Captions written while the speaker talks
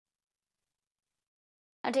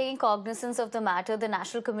And taking cognizance of the matter, the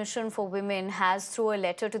National Commission for Women has, through a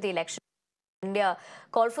letter to the Election India,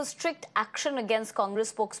 called for strict action against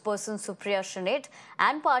Congress spokesperson Supriya Shrinate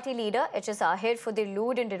and party leader HS Ahir for their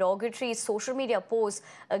lewd and derogatory social media posts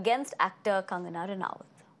against actor Kangana Ranaut.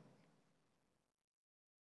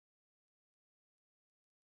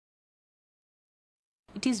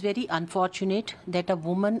 It is very unfortunate that a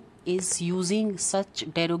woman is using such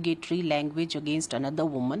derogatory language against another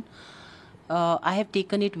woman. I have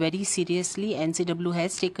taken it very seriously. NCW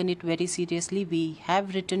has taken it very seriously. We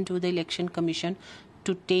have written to the Election Commission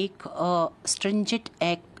to take stringent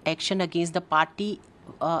action against the party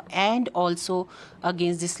and also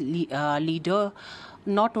against this leader.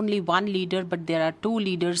 Not only one leader, but there are two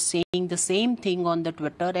leaders saying the same thing on the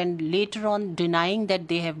Twitter and later on denying that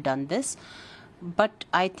they have done this. But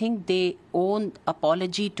I think they owe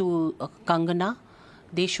apology to Kangana.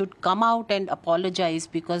 They should come out and apologize,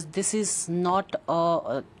 because this is not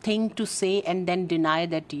a thing to say and then deny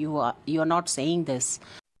that you are not saying this.